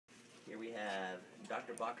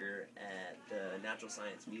Dr. Bakker at the Natural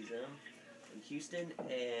Science Museum in Houston,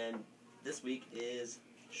 and this week is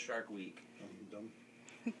Shark Week.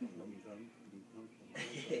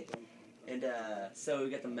 And so we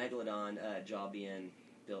got the megalodon jaw being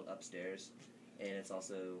built upstairs, and it's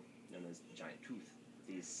also known as giant tooth.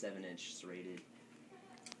 These 7-inch serrated.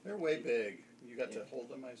 They're way big. You got to hold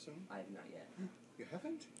them, I assume? I have not yet. You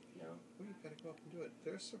haven't? No. Well, you've got to go up and do it.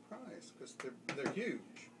 They're surprised because they're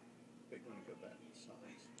huge. Big when you go back in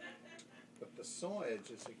size. But the saw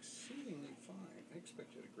edge is exceedingly fine. I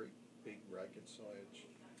expected a great big ragged saw edge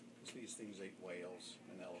because these things ate whales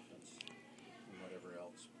and elephants and whatever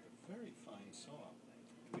else. But a very fine saw.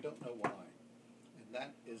 We don't know why. And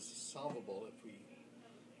that is solvable if we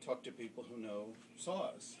talk to people who know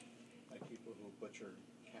saws, like people who butcher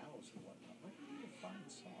cows and whatnot. Why do you need a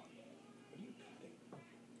fine saw? What are you cutting?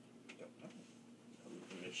 I don't know.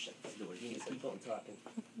 I'm going to shut the door. You can keep on talking.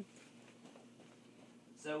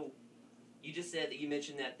 So, you just said that you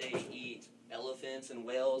mentioned that they eat elephants and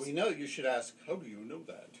whales. We know. You should ask, how do you know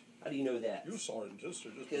that? How do you know that? You scientists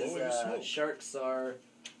are just Because blowing smoke. sharks are,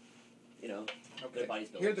 their body's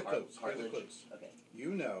built Here are the of clues. cartilage. Here are the clues. Okay.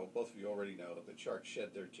 You know, both of you already know, that sharks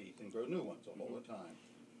shed their teeth and grow new ones all the time,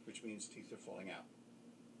 which means teeth are falling out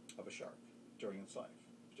of a shark during its life,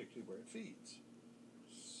 particularly where it feeds.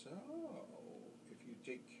 So, if you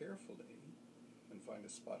dig carefully and find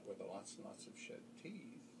a spot where there are lots and lots of shed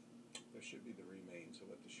teeth, there should be the remains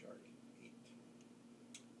of what the shark ate.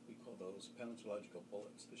 We call those paleontological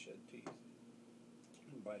bullets, the shed teeth.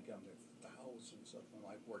 And by gum, there are thousands of them.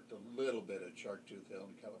 I've worked a little bit at Sharktooth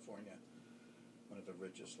Hill in California, one of the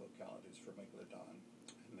richest localities for megalodon.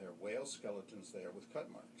 And there are whale skeletons there with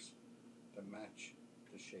cut marks that match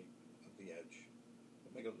the shape of the edge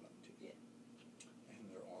of megalodon teeth. Yeah.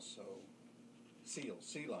 And there are also seals,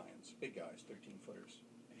 sea lions, big guys, 13-footers.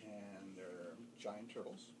 And there are giant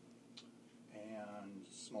turtles and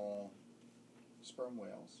small sperm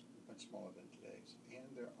whales, much smaller than today's.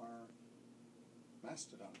 And there are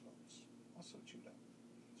mastodon bones, also chewed up.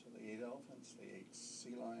 So they ate elephants, they ate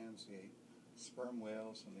sea lions, they ate sperm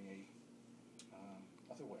whales, and they ate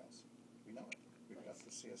other whales. We know it. We've got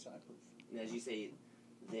the CSI proof. And as you say,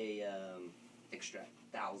 they extract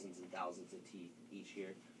thousands and thousands of teeth each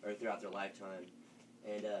year, or throughout their lifetime.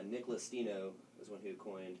 And Nicholas Steno was one who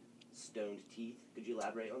coined stoned teeth. Could you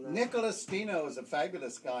elaborate on that? Nicholas Steno is a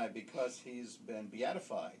fabulous guy because he's been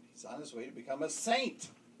beatified. He's on his way to become a saint.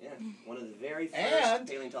 Yeah, one of the very first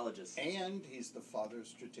paleontologists. And he's the father of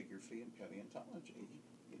stratigraphy and paleontology.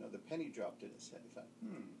 You know, the penny dropped in his head. He thought,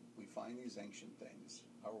 we find these ancient things.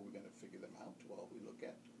 How are we going to figure them out? Well, we look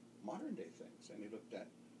at modern day things. And he looked at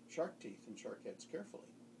shark teeth and shark heads carefully.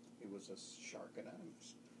 He was a shark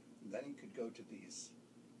anatomist. And then he could go to these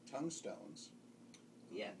tongue stones,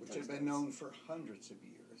 which had been known for hundreds of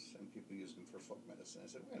years, and people used them for folk medicine. I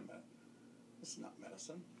said, wait a minute, this is not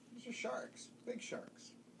medicine. These are sharks, big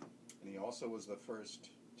sharks. And he also was the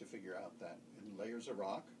first to figure out that in layers of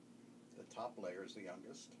rock, the top layer is the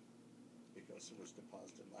youngest, because it was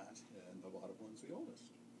deposited last, and the bottom one's the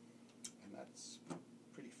oldest. And that's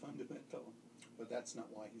pretty fundamental, but that's not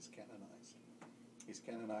why he's canonized. He's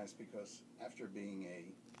canonized because after being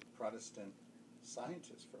a Protestant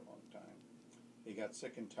scientist for a long time, he got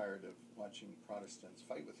sick and tired of watching Protestants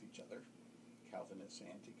fight with each other, Calvinists,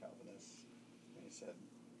 anti-Calvinists, and he said,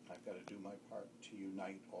 I've got to do my part to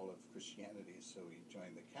unite all of Christianity, so he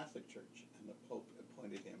joined the Catholic Church, and the Pope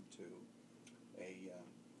appointed him to a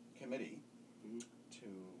committee to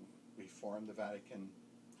reform the Vatican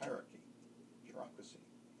hierarchy, bureaucracy,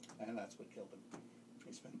 and that's what killed him.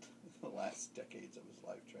 He spent the last decades of his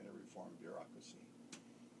life trying to reform bureaucracy.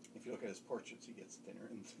 If you look at his portraits, he gets thinner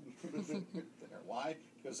and thinner and thinner. Why?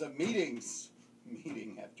 Because of meetings,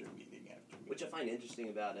 meeting after meeting after meeting. Which I find interesting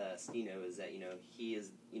about Steno is that, he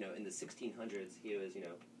is, in the 1600s, he was,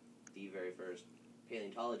 the very first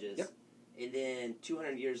paleontologist. Yep. And then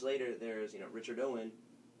 200 years later, there's, Richard Owen,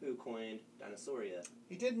 who coined Dinosauria.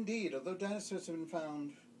 He did indeed, although dinosaurs have been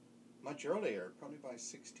found much earlier, probably by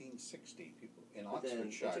 1660, people in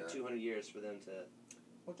Oxfordshire. It took 200 years for them to...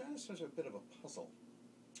 Well, dinosaurs are a bit of a puzzle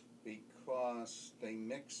because they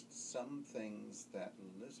mixed some things that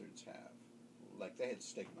lizards have. Like they had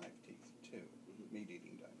steak knife teeth, too,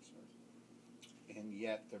 meat-eating dinosaurs. And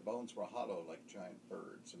yet their bones were hollow like giant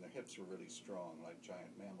birds, and their hips were really strong like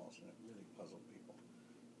giant mammals, and it really puzzled people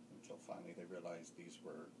until finally they realized these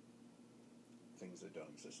were things that don't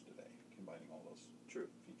exist today, combining all those features.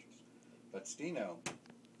 But Steno,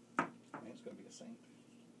 man, he's going to be a saint.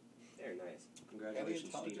 Very nice.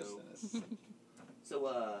 Congratulations, Steno.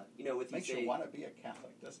 So, with you makes you want to be a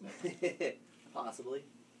Catholic, doesn't it? Possibly.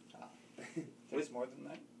 There's more than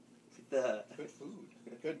that. The Good food,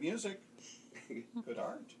 good music, good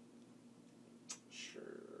art. Sure.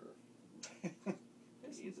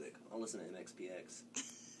 Music. I'll listen to MXPX.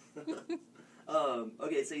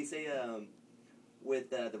 Okay, so you say with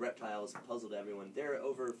the reptiles puzzled everyone. There are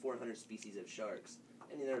over 400 species of sharks,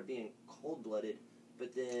 and they're being cold-blooded.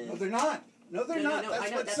 But then No, they're not. No, they're not. No, That's I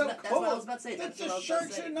know. what's That's so what cool. I was about to say. That's what I The was about to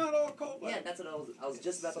sharks say. are not all cold-blooded. Yeah, that's what I was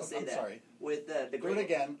just about to say. I'm that. sorry. With the Do great it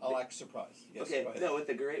again. I'll act surprised. Yes, okay, go ahead. no, with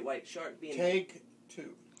the great white shark being Take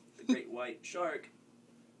two. the great white shark,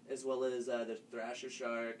 as well as the thrasher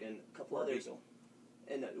shark and a couple Poor others. beagle.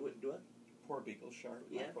 And what? Poor beagle shark.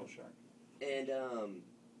 Yeah. Mackerel shark. And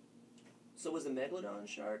so was the megalodon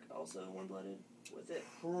shark also warm-blooded with it?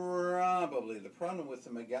 Probably. The problem with the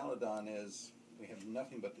megalodon is we have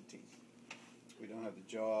nothing but the teeth. We don't have the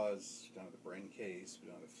jaws, we don't have the brain case, we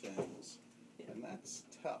don't have the fins, and that's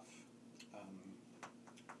tough.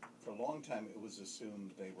 For a long time, it was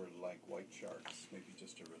assumed they were like white sharks, maybe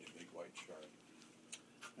just a really big white shark.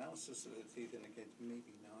 Analysis of the teeth indicates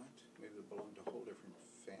maybe not. Maybe they belong to a whole different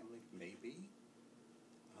family. Maybe.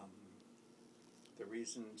 The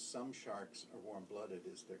reason some sharks are warm-blooded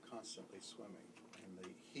is they're constantly swimming, and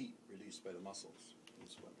the heat released by the muscles in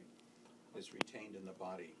swimming is retained in the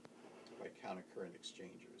body by counter-current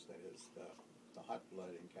exchangers. That is, the hot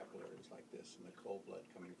blood in capillaries like this, and the cold blood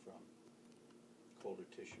coming from colder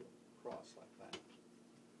tissue across like that.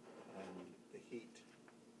 And the heat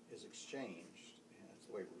is exchanged, and that's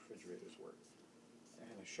the way refrigerators work.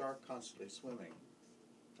 And a shark constantly swimming,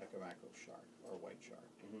 like a mackerel shark or a white shark,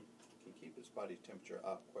 can keep its body temperature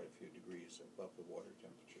up quite a few degrees above the water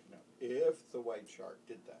temperature. Now, if the white shark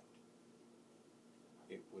did that,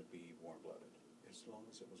 it would be warm-blooded, as long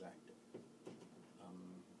as it was active.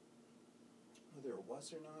 Whether it was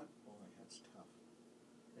or not, boy, that's tough.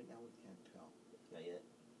 Right now we can't tell. Not yet.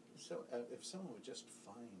 So if someone would just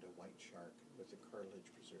find a white shark with the cartilage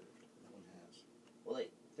preserved, no one has. Well, I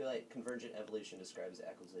feel like convergent evolution describes the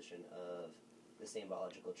acquisition of the same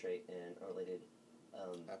biological trait in related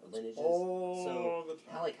lineages. All the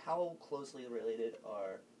time. How closely related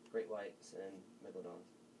are great whites and megalodons?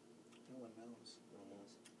 No one knows. No one knows.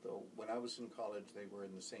 Though when I was in college, they were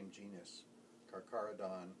in the same genus.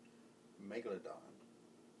 Carcharodon megalodon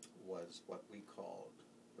was what we called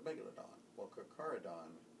the megalodon. Well,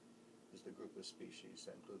 Carcharodon is the group of species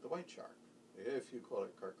that include the white shark. If you call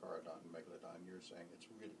it Carcharodon megalodon, you're saying it's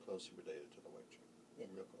really closely related to the white shark. Yeah.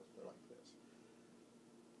 Real close. They're like this.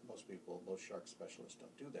 Most shark specialists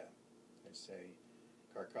don't do that. They say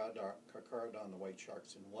Carcharodon, the white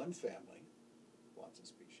shark's in one family, lots of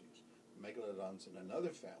species. Megalodon's in another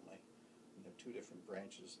family, and they're two different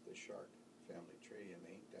branches of the shark family tree, and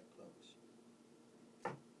they ain't that close.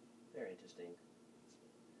 Very interesting.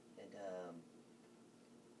 And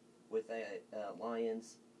with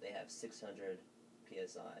lions, they have 600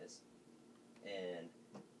 psi's, and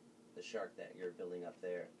the shark that you're building up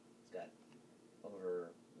there, it's got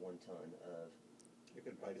over 1 ton of. You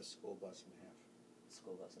could bite a school bus in half.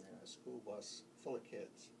 School bus in half. A school bus full of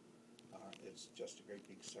kids. It's just a great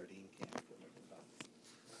big sardine can for a megalodon.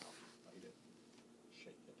 Wow, bite it,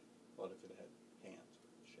 shake it. Well, if it had hands,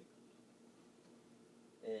 shake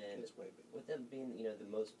it. And It's way big. with them being, the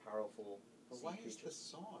most powerful But sea why is the creatures.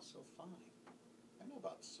 saw so fine? I know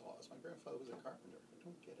about saws. My grandfather was a carpenter. I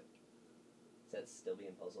don't get it. That's still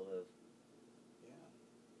being puzzled of.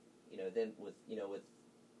 Yeah. Then with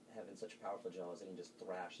having such powerful jaws, they can just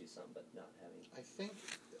thrash you some, but not having. I think,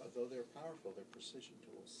 although they're powerful, they're precision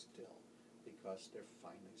tools still, because they're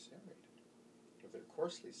finely serrated. If they're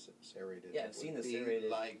coarsely serrated, Yeah, I've it seen would the be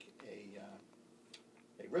serrated. like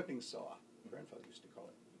a ripping saw. My grandfather used to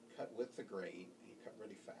call it. You cut with the grain, and you cut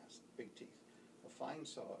really fast, big teeth. A fine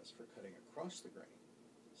saw is for cutting across the grain,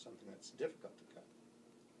 something that's difficult to cut.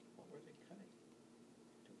 What were they cutting?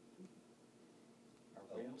 Are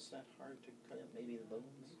whales that hard to cut? Yeah, maybe the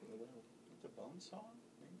bones. Or the whale. The bone saw,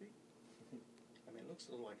 maybe? I mean, it looks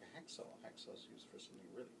a little like a hacksaw. Hacksaw's used for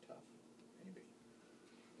something really tough. Maybe.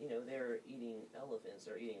 They're eating elephants,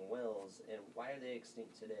 they're eating whales, and why are they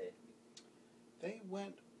extinct today? They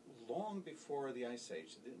went long before the Ice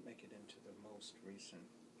Age. They didn't make it into the most recent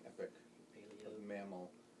epoch of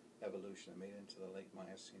mammal evolution. They made it into the late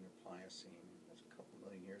Miocene or Pliocene. That's a couple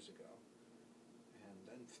million years ago. And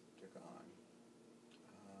then they're gone.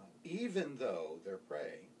 Even though their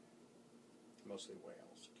prey, mostly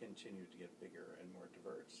whales, continue to get bigger and more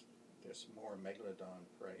diverse. There's more megalodon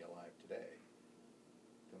prey alive today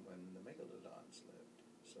than when the megalodons lived.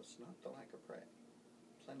 So it's not the lack of prey.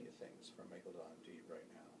 Plenty of things for a megalodon to eat right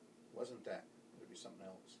now. Wasn't that, it would be something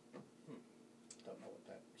else. Don't know what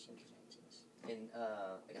that circumstance is. And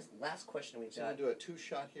I guess last question we've So got. we'll do a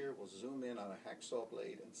two-shot here. We'll zoom in on a hacksaw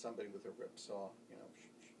blade and somebody with a rip saw. You know,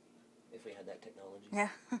 If we had that technology. Yeah.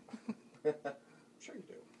 sure you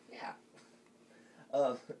do. Yeah.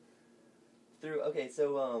 I guess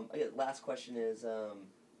last question is,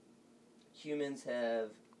 humans have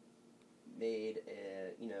made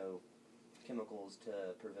chemicals to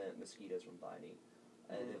prevent mosquitoes from biting,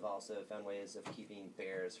 and they've also found ways of keeping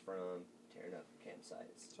bears from tearing up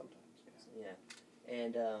campsites. Sometimes, yeah. So, yeah,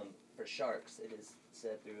 and for sharks, it is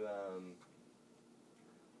said through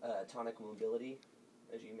tonic mobility,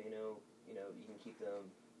 as you may know, you can keep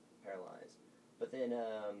them paralyzed. But then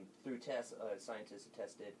through tests, scientists have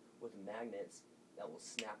tested with magnets that will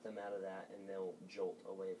snap them out of that, and they'll jolt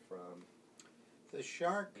away from. The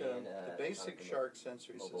shark, being, the basic shark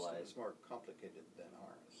sensory system mobilized. is more complicated than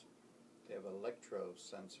ours. They have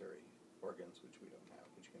electrosensory organs, which we don't have,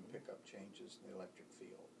 which can pick up changes in the electric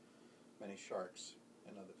field. Many sharks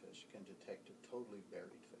and other fish can detect a totally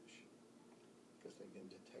buried fish because they can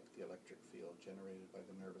detect the electric field generated by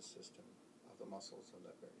the nervous system of the muscles of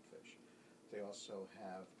that buried fish. They also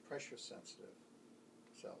have pressure-sensitive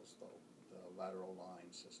cells, the lateral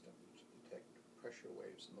line system, which detect pressure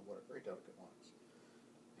waves in the water, very delicate ones.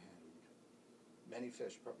 And many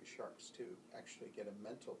fish, probably sharks too, actually get a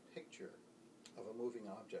mental picture of a moving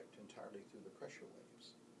object entirely through the pressure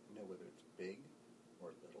waves. Whether it's big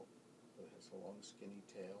or little, whether it has a long skinny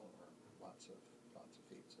tail or lots of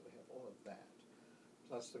feet. So they have all of that,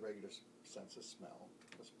 plus the regular sense of smell,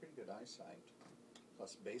 plus pretty good eyesight,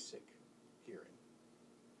 plus basic hearing,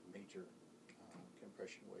 major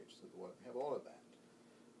compression waves through the water. They have all of that.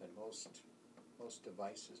 And most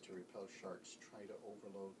devices to repel sharks try to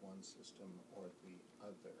overload one system or the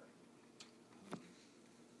other.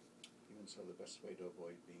 Even so, the best way to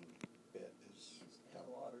avoid being bit is don't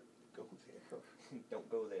water. Go there. Don't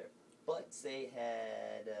go there. But say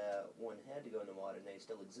one had to go in the water and they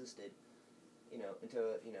still existed,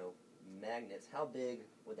 into magnets. How big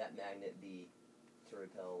would that magnet be to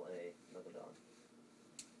repel a megalodon?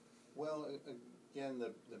 Well, again,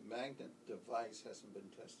 the magnet device hasn't been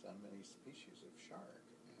tested on many species of shark.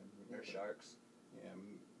 They're sharks. Yeah,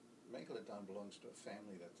 megalodon belongs to a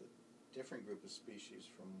family that's a different group of species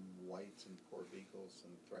from whites and porbeagles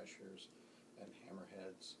and threshers and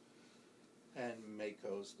hammerheads and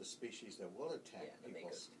makos, the species that will attack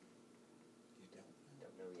people. Makos. You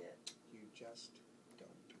Don't know yet. You just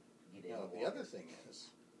don't. Get No, in the other thing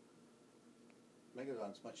is,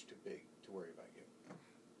 megalodon's much too big to worry about you.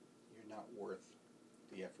 You're not worth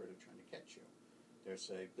the effort of trying to catch you.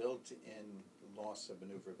 There's a built-in loss of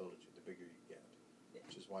maneuverability the bigger you get,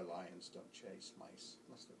 which is why lions don't chase mice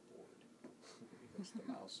unless they're bored. Because the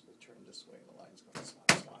mouse will turn this way and the lion's going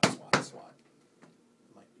swat, swat, swat, swat.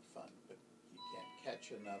 It might be fun, but you can't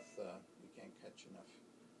catch enough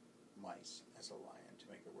mice as a lion to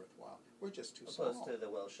make it worthwhile. We're just too small. Opposed to the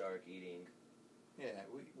whale shark eating. Yeah,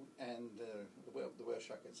 the whale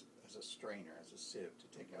shark has a strainer, has a sieve to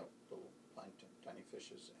take out little plankton, tiny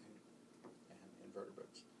fishes, and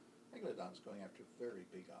invertebrates. Megalodon's going after very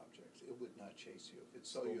big objects. It would not chase you if it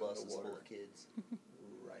saw you in the Full water. of kids.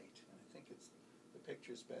 Right, and I think the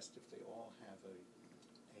picture's best if they all have a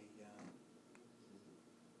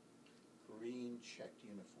green checked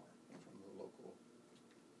uniform from the local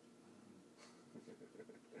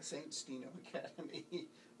St. Stino Academy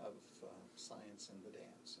of Science and the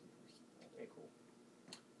Dance. Very cool.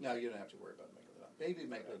 No, you don't have to worry about megalodon. Baby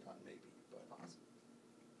megalodon, maybe, but Awesome.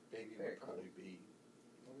 baby Very would probably be.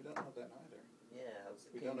 Well, we don't know that either. Yeah,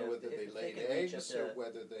 We don't know whether they laid eggs or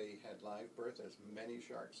whether they had live birth, as many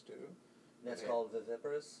sharks do. That's called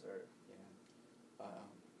viviparous, or Yeah.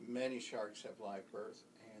 Many sharks have live birth,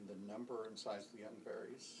 and the number and size of the young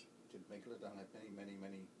varies. Did megalodon have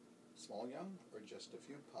many small young, or just a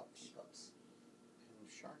few pups? pups. And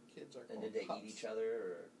shark kids are And called did they pups. eat each other,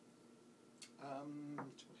 or?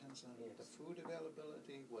 Depends on Yes. the food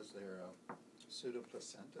availability. Was there a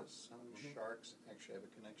pseudoplacentas? Some sharks actually have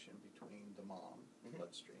a connection between the mom,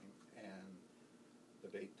 bloodstream, and the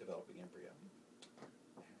developing embryo.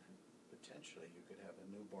 And potentially you could have a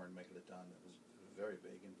newborn megalodon that was very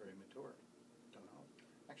big and very mature. Don't know.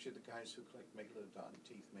 Actually, the guys who collect megalodon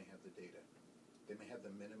teeth may have the data. They may have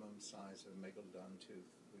the minimum size of a megalodon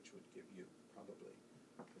tooth, which would give you probably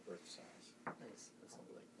the birth size. Nice. That's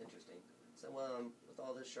lovely. Interesting. So, with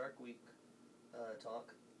all this Shark Week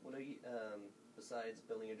talk, what are you, besides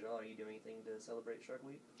building a jaw, are you doing anything to celebrate Shark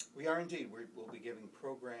Week? We are indeed. We'll be giving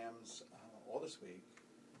programs all this week,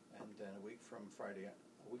 and then a week from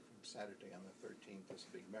Saturday on the 13th, there's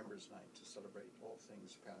a big members' night to celebrate all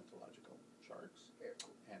things paleontological sharks Very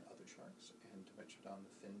cool. and other sharks, and to mention on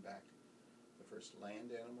the finback first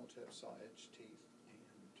land animal to have saw-edged teeth,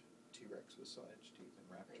 and T-Rex with saw-edged teeth, and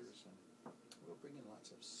raptors, and we'll bring in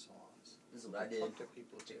lots of saws. This is what I did. Talk to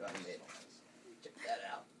people who Check out have my- saws. Check that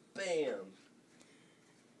out. Bam!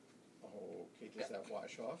 Okay, does that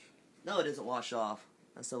wash off? No, it doesn't wash off.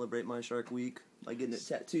 I celebrate my Shark Week by getting it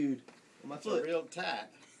tattooed on my It's foot. a real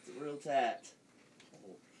tat. It's a real tat.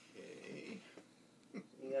 Okay.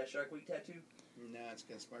 You got a Shark Week tattoo? No, it's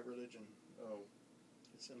against my religion. Oh.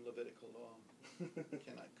 It's in Levitical law. You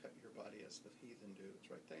cannot cut your body as the heathen do. It's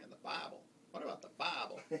right there in the Bible. What about the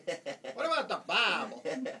Bible? What about the Bible?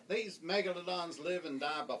 These megalodons live and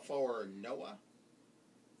die before Noah.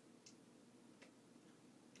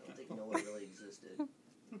 I don't think Noah really existed.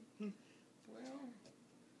 Well,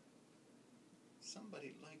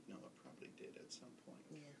 somebody like Noah probably did at some point.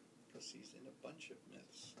 Yeah. Because he's in a bunch of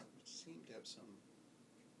myths which seem to have some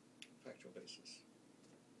factual basis.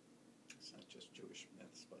 It's not just Jewish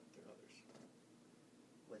myths, but there are others.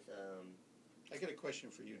 With, I got a question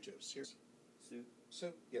for you, Joe. Serious? Sue?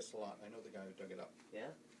 So, yes, a lot. I know the guy who dug it up.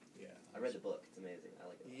 Yeah? Yeah. I read the book. It's amazing. I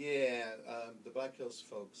like it. Yeah, the Black Hills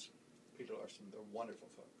folks, Peter Larson, they're wonderful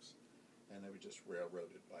folks. And they were just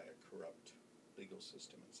railroaded by a corrupt legal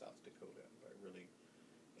system in South Dakota, by a really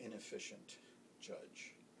inefficient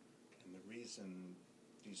judge. And the reason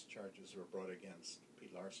these charges were brought against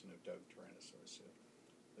Pete Larson, who dug Tyrannosaurus,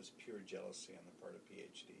 was pure jealousy on the part of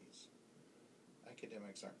PhDs.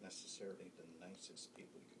 Academics aren't necessarily the nicest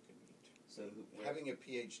people you can meet. So having a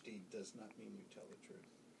PhD does not mean you tell the truth.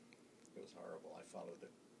 It was horrible. I followed the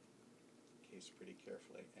case pretty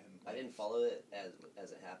carefully, and I didn't follow it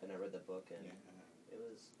as it happened. I read the book, and yeah, it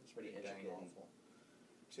was pretty dang intricate. awful.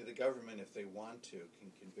 See, the government, if they want to,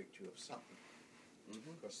 can convict you of something.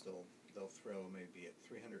 Mm-hmm. Because they'll throw maybe at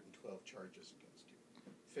 312 charges against you,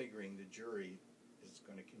 figuring the jury is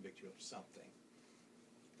going to convict you of something.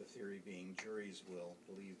 The theory being juries will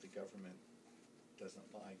believe the government doesn't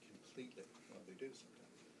lie completely. Well, they do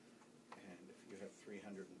sometimes. And if you have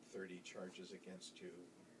 330 charges against you,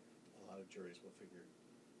 a lot of juries will figure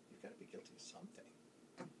you've got to be guilty of something.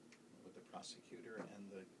 Would the prosecutor and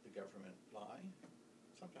the government lie?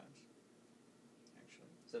 Sometimes,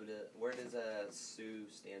 actually. So where does Sue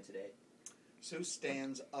stand today? Sue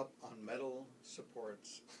stands up on metal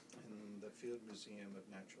supports in the Field Museum of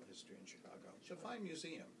Natural History in Chicago. It's a fine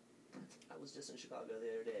museum. I was just in Chicago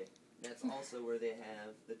the other day. That's also where they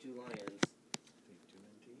have the two lions. They do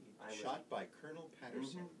indeed. Shot by Colonel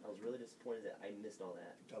Patterson. Mm-hmm. I was really disappointed that I missed all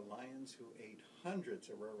that. The lions who ate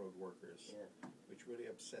hundreds of railroad workers, Yeah. which really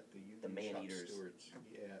upset the Union The shop man-eaters. stewards.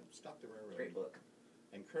 Yeah, stop the railroad. Great book.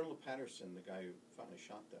 And Colonel Patterson, the guy who finally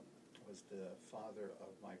shot them, was the father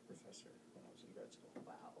of my professor when I was in grad school.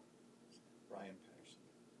 Wow. Brian Patterson,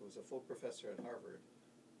 who was a full professor at Harvard,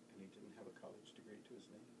 and he didn't have a college degree to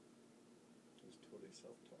his name. He was totally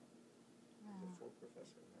self-taught. He was a full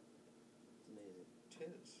professor at Harvard. It's amazing.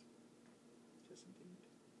 Tis indeed.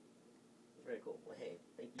 Very cool. Well, hey,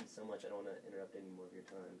 thank you so much. I don't want to interrupt any more of your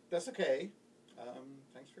time. That's okay.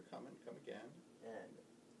 Thanks for coming. Come again. And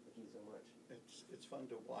thank you so much. It's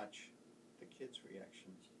fun to watch the kids'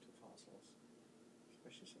 reactions to fossils,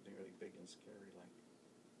 especially something really big and scary like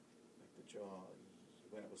the jaw.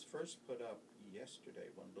 When it was first put up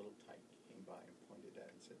yesterday, one little tyke came by and pointed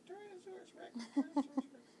at it and said, "Tyrannosaurus Rex,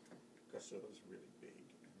 Tyrannosaurus Rex," because it was really big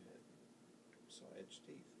and had saw-edged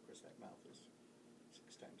teeth. Of course, that mouth is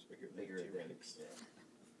 6 times bigger than T-Rex. Yeah.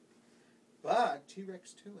 But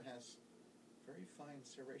T-Rex too has very fine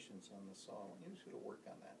serrations on the saw. I want you to work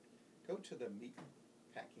on that. Go to the meat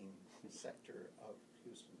packing sector of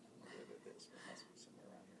Houston. I don't know where it is, but it must be somewhere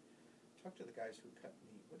around here. Talk to the guys who cut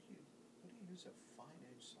meat. What do you use a fine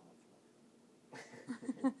edge saw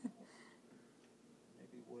for?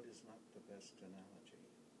 Maybe wood is not the best analogy.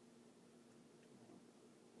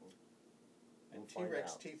 And We'll find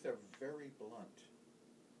T-Rex out. teeth are very blunt,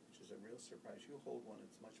 which is a real surprise. You hold one,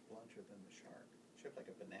 it's much blunter than the shark. Shaped like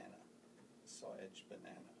a banana, a saw-edged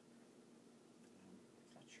banana.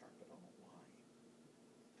 It's not sharp at all. Why?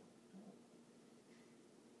 Don't know.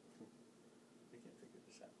 We can figure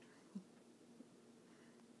this out.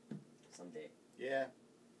 Someday. Yeah.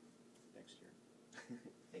 Next year.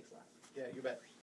 Thanks a lot. Yeah, you bet.